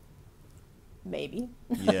 Maybe.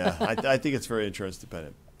 Yeah, I think it's very insurance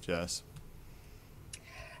dependent. Jess?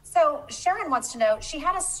 So Sharon wants to know, she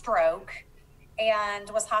had a stroke and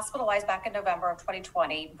was hospitalized back in November of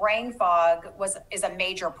 2020. Brain fog is a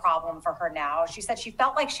major problem for her now. She said she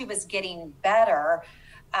felt like she was getting better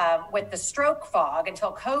with the stroke fog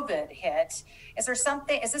until COVID hit. Is this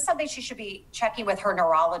something she should be checking with her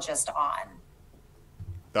neurologist on?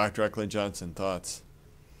 Dr. Eklund Johnson, thoughts?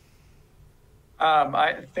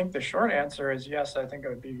 I think the short answer is yes. I think it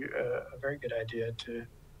would be a very good idea to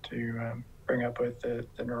bring up with the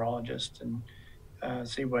neurologist and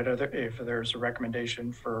see what if there's a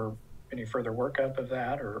recommendation for any further workup of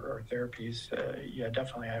that or therapies. Yeah,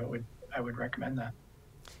 definitely, I would recommend that.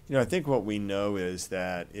 You know, I think what we know is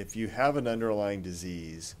that if you have an underlying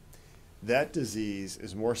disease, that disease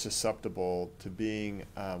is more susceptible to being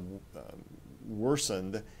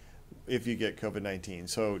worsened if you get COVID-19.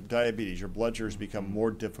 So diabetes, your blood sugars become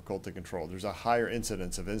more difficult to control. There's a higher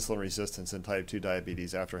incidence of insulin resistance in type 2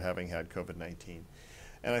 diabetes after having had COVID-19.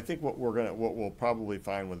 And I think what we'll probably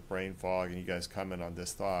find with brain fog, and you guys comment on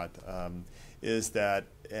this thought, is that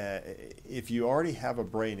if you already have a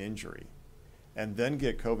brain injury and then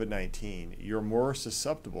get COVID-19, you're more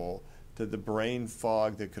susceptible to the brain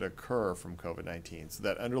fog that could occur from COVID-19. So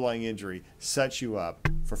that underlying injury sets you up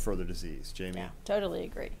for further disease. Jamie? Yeah, totally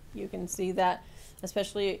agree. You can see that,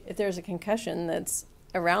 especially if there's a concussion that's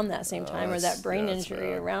around that same time or that brain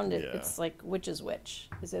injury around it. Yeah. It's like, which is which?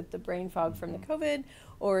 Is it the brain fog from the COVID,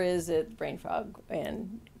 or is it brain fog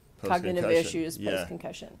and cognitive issues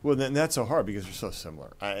post-concussion? Well, then that's so hard because they're so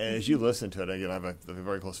similar. As you listen to it, again, I have a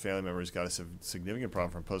very close family member who's got a significant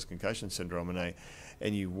problem from post-concussion syndrome,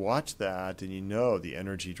 and you watch that and you know the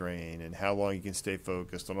energy drain and how long you can stay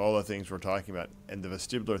focused on all the things we're talking about, and the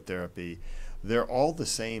vestibular therapy. They're all the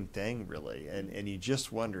same thing, really, and you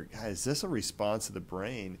just wonder, is this a response of the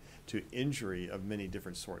brain to injury of many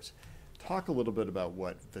different sorts? Talk a little bit about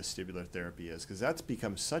what vestibular therapy is, because that's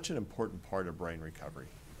become such an important part of brain recovery.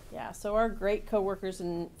 Yeah, so our great coworkers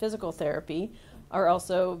in physical therapy are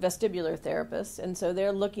also vestibular therapists, and so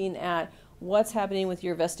they're looking at what's happening with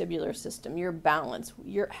your vestibular system, your balance,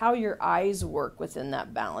 how your eyes work within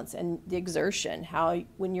that balance, and the exertion, how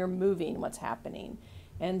when you're moving, what's happening.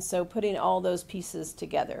 And so putting all those pieces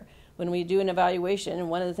together. When we do an evaluation,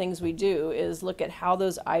 one of the things we do is look at how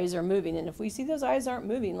those eyes are moving. And if we see those eyes aren't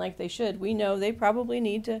moving like they should, we know they probably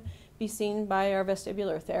need to be seen by our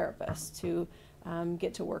vestibular therapist to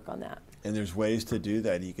get to work on that. And there's ways to do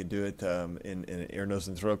that. You can do it in an ear, nose,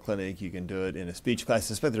 and throat clinic. You can do it in a speech class. I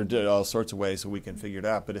suspect there are all sorts of ways so we can figure it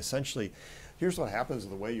out. But essentially, here's what happens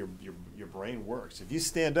with the way your brain works. If you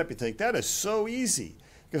stand up, you think, that is so easy,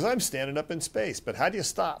 because I'm standing up in space. But how do you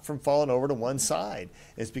stop from falling over to one side?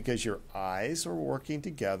 It's because your eyes are working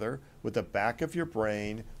together with the back of your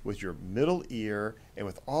brain, with your middle ear, and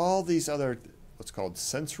with all these other what's called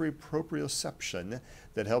sensory proprioception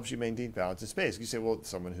that helps you maintain balance in space. You say, well,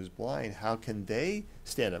 someone who's blind, how can they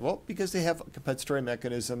stand up? Well, because they have compensatory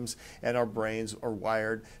mechanisms, and our brains are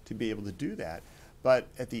wired to be able to do that. But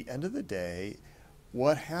at the end of the day,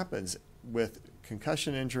 what happens with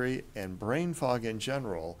concussion injury and brain fog in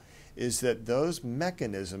general is that those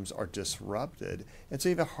mechanisms are disrupted, and so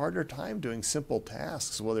you have a harder time doing simple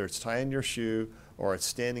tasks, whether it's tying your shoe or it's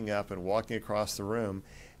standing up and walking across the room.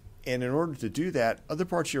 And in order to do that, other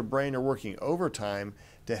parts of your brain are working overtime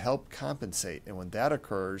to help compensate. And when that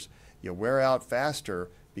occurs, you wear out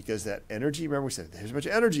faster because that energy, remember we said, here's how much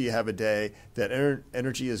energy you have a day, that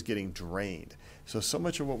energy is getting drained. So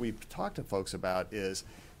much of what we've talked to folks about is,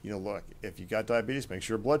 look, if you got diabetes, make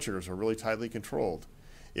sure your blood sugars are really tightly controlled.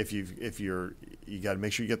 You got to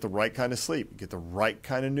make sure you get the right kind of sleep, get the right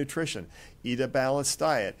kind of nutrition, eat a balanced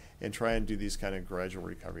diet, and try and do these kind of gradual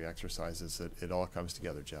recovery exercises. It all comes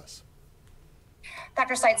together, Jess.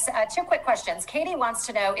 Dr. Stites, two quick questions. Katie wants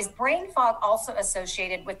to know, is brain fog also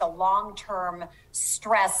associated with the long-term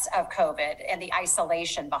stress of COVID and the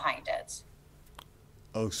isolation behind it?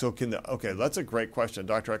 Oh, so okay, that's a great question,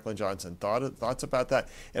 Dr. Eklund Johnson. Thoughts about that?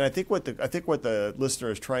 And I think what the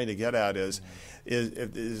listener is trying to get at is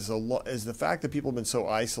the fact that people have been so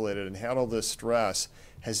isolated and had all this stress,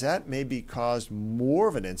 has that maybe caused more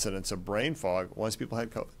of an incidence of brain fog once people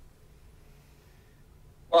had COVID?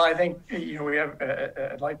 Well, I think we have.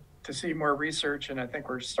 I'd like to see more research, and I think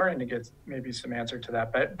we're starting to get maybe some answer to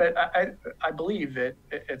that. But I believe that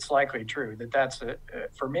it's likely true that that's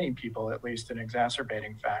for many people at least an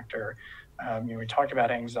exacerbating factor. We talked about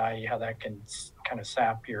anxiety, how that can kind of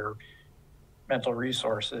sap your mental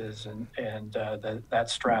resources, and that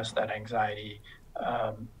stress, that anxiety.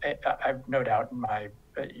 I've no doubt in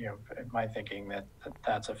my thinking that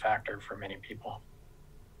that's a factor for many people.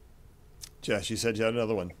 Jess, you said you had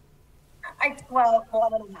another one. Well,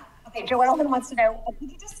 I don't know. Okay, Joellen wants to know, can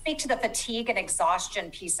you just speak to the fatigue and exhaustion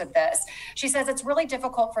piece of this? She says it's really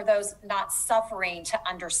difficult for those not suffering to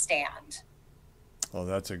understand. Oh,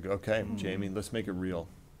 okay. Jamie, let's make it real.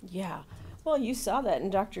 Yeah. Well, you saw that in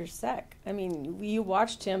Dr. Seck. I mean, you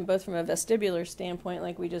watched him both from a vestibular standpoint,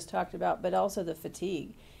 like we just talked about, but also the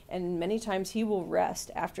fatigue. And many times he will rest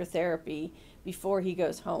after therapy before he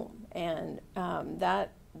goes home. And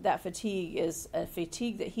that fatigue is a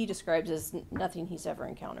fatigue that he describes as nothing he's ever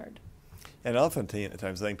encountered. And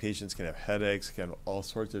oftentimes, I think patients can have headaches, can have all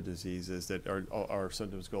sorts of diseases that are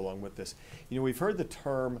symptoms go along with this. You know, we've heard the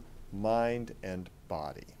term mind and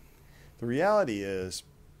body. The reality is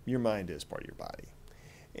your mind is part of your body.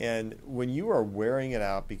 And when you are wearing it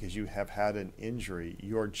out because you have had an injury,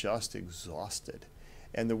 you're just exhausted.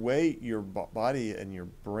 And the way your body and your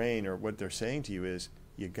brain, or what they're saying to you is,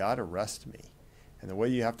 you got to rest me. And the way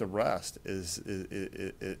you have to rest is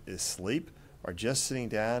sleep, or just sitting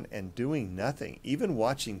down and doing nothing. Even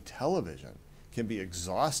watching television can be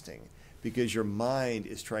exhausting because your mind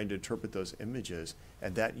is trying to interpret those images,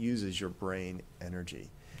 and that uses your brain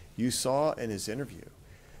energy. You saw in his interview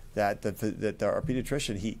that our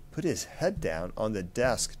pediatrician, he put his head down on the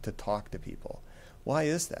desk to talk to people. Why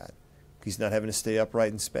is that? He's not having to stay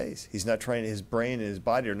upright in space. He's not trying, his brain and his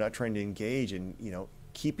body are not trying to engage in,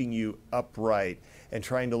 keeping you upright and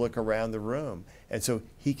trying to look around the room. And so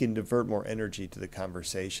he can divert more energy to the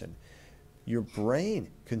conversation. Your brain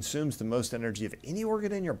consumes the most energy of any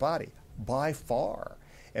organ in your body by far.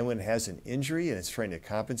 And when it has an injury and it's trying to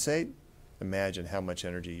compensate, imagine how much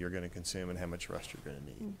energy you're going to consume and how much rest you're going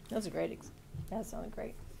to need. That sounded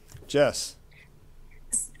great. Jess.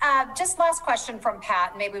 Just last question from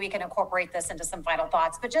Pat. Maybe we can incorporate this into some final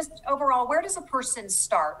thoughts. But just overall, where does a person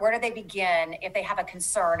start? Where do they begin if they have a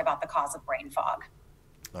concern about the cause of brain fog?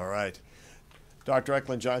 All right. Dr.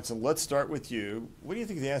 Eklund-Johnson, let's start with you. What do you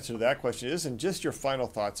think the answer to that question is, and just your final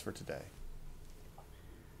thoughts for today?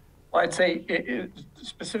 Well, I'd say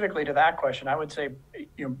specifically to that question, I would say,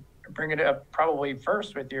 bring it up probably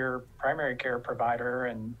first with your primary care provider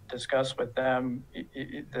and discuss with them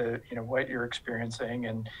what you're experiencing,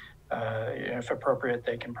 and if appropriate,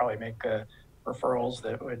 they can probably make referrals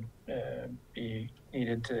that would be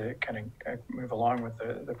needed to kind of move along with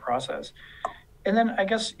the process. And then I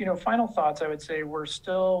guess, final thoughts, I would say we're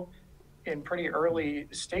still in pretty early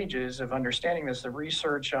stages of understanding this. The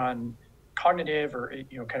research on cognitive or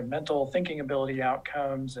kind of mental thinking ability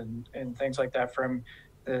outcomes and things like that from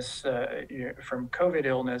this from COVID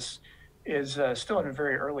illness is still in a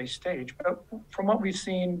very early stage. But from what we've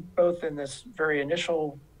seen, both in this very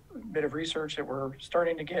initial bit of research that we're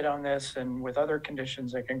starting to get on this and with other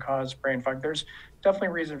conditions that can cause brain fog, there's definitely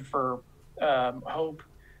reason for hope,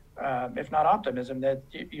 if not optimism, that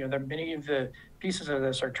that many of the pieces of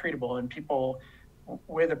this are treatable, and people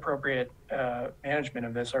with appropriate management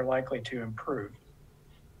of this are likely to improve.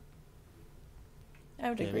 I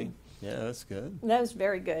would agree. Yeah, that's good. That was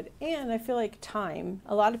very good. And I feel like time,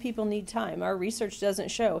 a lot of people need time. Our research doesn't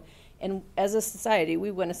show. And as a society, we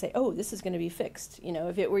want to say, oh, this is going to be fixed.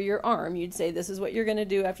 If it were your arm, you'd say, this is what you're going to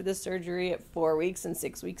do after this surgery at 4 weeks and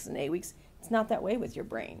 6 weeks and 8 weeks. It's not that way with your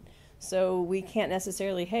brain. So we can't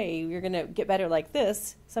necessarily, hey, you're going to get better like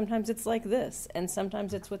this. Sometimes it's like this, and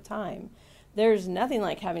sometimes it's with time. There's nothing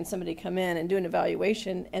like having somebody come in and do an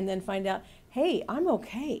evaluation and then find out, hey, I'm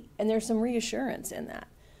okay. And there's some reassurance in that.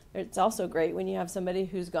 It's also great when you have somebody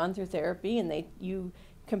who's gone through therapy and you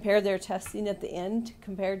compare their testing at the end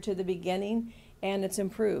compared to the beginning, and it's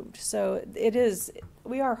improved. So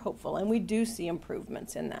we are hopeful, and we do see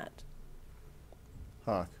improvements in that.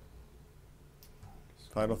 Hawk,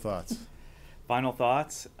 final thoughts. Final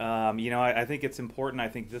thoughts. I think it's important. I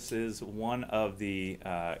think this is one of the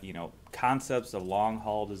concepts of long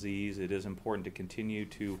haul disease. It is important to continue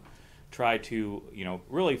to try to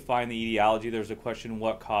really find the etiology. There's a question,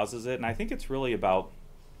 what causes it? And I think it's really about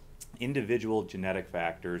individual genetic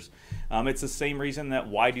factors. It's the same reason that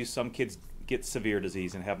why do some kids get severe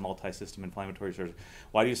disease and have multi-system inflammatory disorders?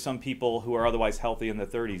 Why do some people who are otherwise healthy in their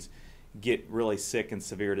 30s get really sick and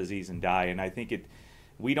severe disease and die? And I think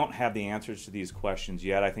we don't have the answers to these questions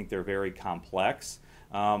yet. I think they're very complex.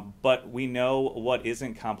 But we know what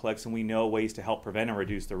isn't complex, and we know ways to help prevent and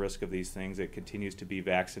reduce the risk of these things. It continues to be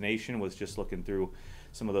vaccination. Was just looking through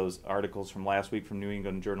some of those articles from last week from New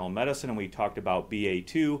England Journal of Medicine, and we talked about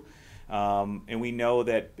BA2. And we know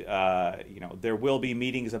that there will be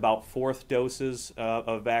meetings about fourth doses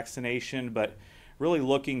of vaccination, but really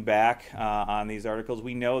looking back on these articles,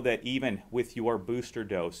 we know that even with your booster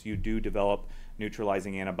dose, you do develop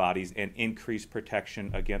neutralizing antibodies and increase protection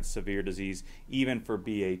against severe disease, even for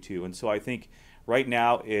BA2. And so I think right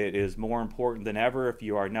now it is more important than ever, if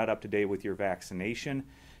you are not up to date with your vaccination,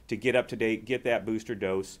 to get up to date, get that booster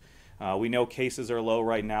dose. We know cases are low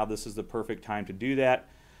right now. This is the perfect time to do that.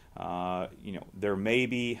 There may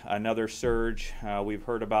be another surge. We've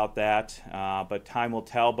heard about that, but time will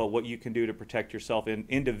tell. But what you can do to protect yourself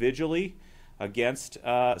individually against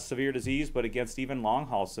severe disease, but against even long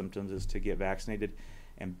haul symptoms, is to get vaccinated.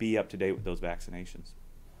 and be up to date with those vaccinations.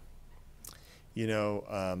 You know,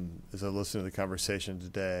 as I listen to the conversation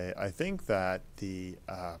today, I think that the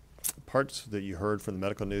parts that you heard from the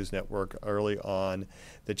Medical News Network early on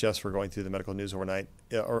that just were going through the medical news overnight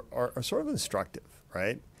are sort of instructive,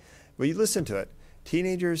 right? When you listen to it,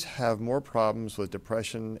 teenagers have more problems with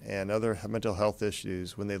depression and other mental health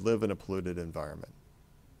issues when they live in a polluted environment.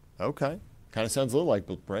 Okay, kind of sounds a little like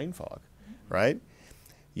brain fog, right?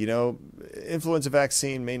 You know, influenza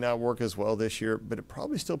vaccine may not work as well this year, but it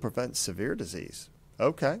probably still prevents severe disease.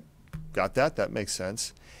 Okay, got that. That makes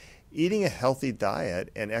sense. Eating a healthy diet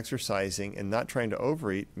and exercising and not trying to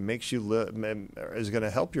overeat makes you is going to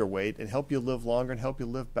help your weight and help you live longer and help you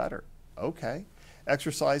live better. Okay,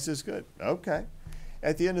 exercise is good. Okay,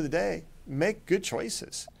 at the end of the day, make good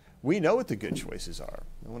choices. We know what the good choices are.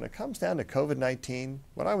 And when it comes down to COVID-19,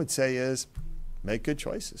 what I would say is make good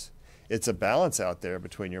choices. It's a balance out there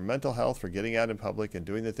between your mental health for getting out in public and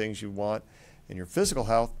doing the things you want, and your physical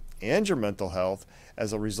health and your mental health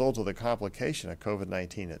as a result of the complication of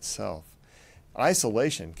COVID-19 itself.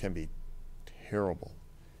 Isolation can be terrible.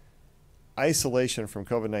 Isolation from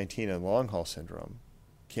COVID-19 and long haul syndrome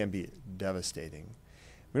can be devastating.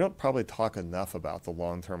 We don't probably talk enough about the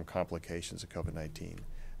long-term complications of COVID-19.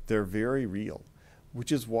 They're very real,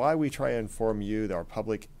 which is why we try to inform you, our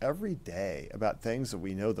public, every day about things that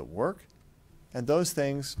we know that work and those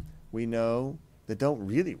things we know that don't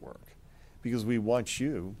really work, because we want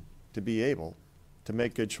you to be able to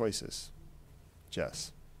make good choices.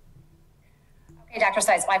 Jess. Okay, Dr.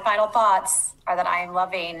 Stites, my final thoughts are that I am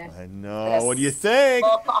loving I know. What do you think?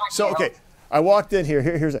 So, okay, I walked in here.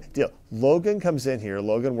 Here's the deal. Logan comes in here.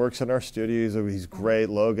 Logan works in our studios. He's great.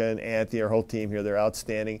 Logan, Anthony, our whole team here, they're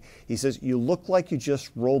outstanding. He says, you look like you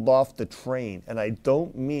just rolled off the train, and I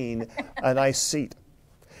don't mean a nice seat.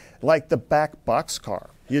 Like the back boxcar.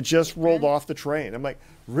 You just rolled off the train. I'm like,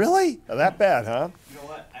 really? That bad, huh? You know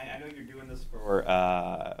what? I know you're doing this for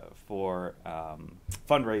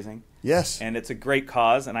fundraising. Yes. And it's a great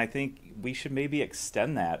cause, and I think we should maybe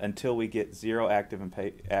extend that until we get zero active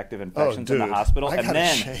infections in the hospital, and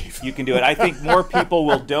then you can do it. I think more people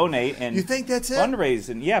will donate and you think that's fundraise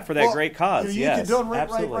for that great cause. You can donate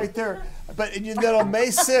right there. But then on May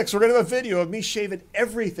 6th, we're going to have a video of me shaving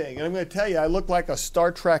everything. And I'm going to tell you, I look like a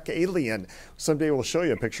Star Trek alien. Someday we'll show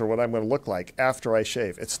you a picture of what I'm going to look like after I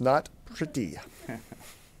shave. It's not pretty.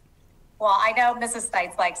 Well, I know Mrs.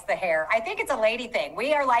 Stites likes the hair. I think it's a lady thing.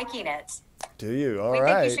 We are liking it. Do you? All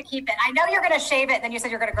right. We think you should keep it. I know you're going to shave it, and then you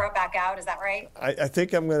said you're going to grow it back out. Is that right? I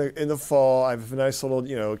think I'm going to, in the fall, I have a nice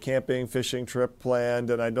little, camping, fishing trip planned,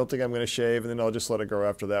 and I don't think I'm going to shave, and then I'll just let it grow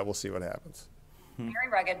after that. We'll see what happens. Very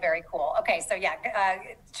rugged, very cool. Okay, so yeah,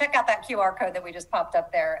 check out that QR code that we just popped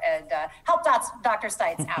up there and help Dr.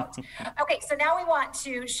 Stites out. Okay, so now we want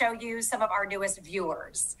to show you some of our newest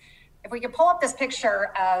viewers. If we could pull up this picture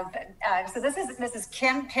of, so this is Mrs.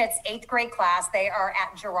 Kim Pitt's 8th grade class. They are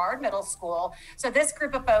at Girard Middle School. So this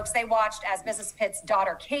group of folks, they watched as Mrs. Pitt's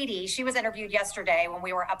daughter, Katie, she was interviewed yesterday when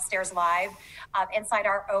we were upstairs live inside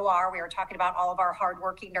our OR. We were talking about all of our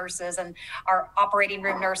hardworking nurses and our operating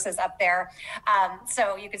room nurses up there.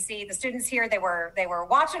 So you can see the students here, they were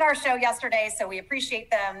watching our show yesterday. So we appreciate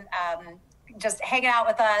them just hanging out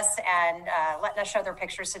with us and letting us show their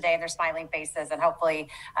pictures today and their smiling faces. And hopefully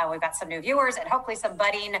we've got some new viewers and hopefully some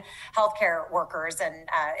budding healthcare workers and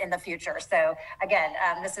in the future. So again,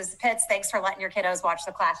 Mrs. Pitts, thanks for letting your kiddos watch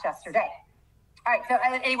the class yesterday. All right, so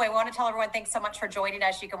anyway, we want to tell everyone thanks so much for joining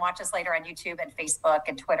us. You can watch us later on YouTube and Facebook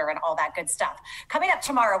and Twitter and all that good stuff. Coming up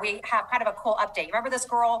tomorrow, we have kind of a cool update. Remember this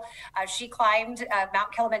girl? She climbed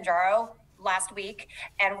Mount Kilimanjaro last week,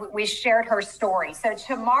 and we shared her story. So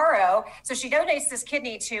tomorrow, she donates this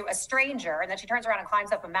kidney to a stranger, and then she turns around and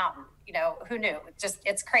climbs up a mountain. Who knew?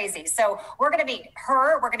 It's crazy. So we're going to meet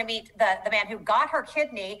her. We're going to meet the man who got her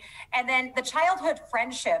kidney, and then the childhood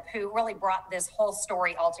friendship who really brought this whole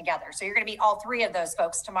story all together. So you're going to meet all three of those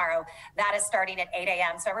folks tomorrow. That is starting at 8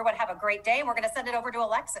 a.m. So everyone have a great day, and we're going to send it over to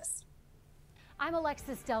Alexis. I'm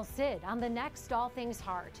Alexis Del Cid on the next All Things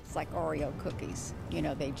Heart. It's like Oreo cookies,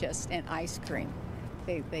 and ice cream.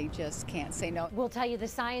 They just can't say no. We'll tell you the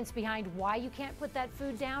science behind why you can't put that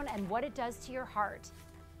food down and what it does to your heart.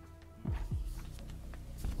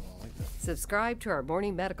 Subscribe to our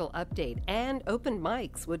morning medical update and open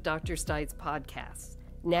mics with Dr. Stites podcasts.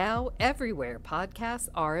 Now everywhere podcasts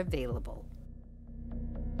are available.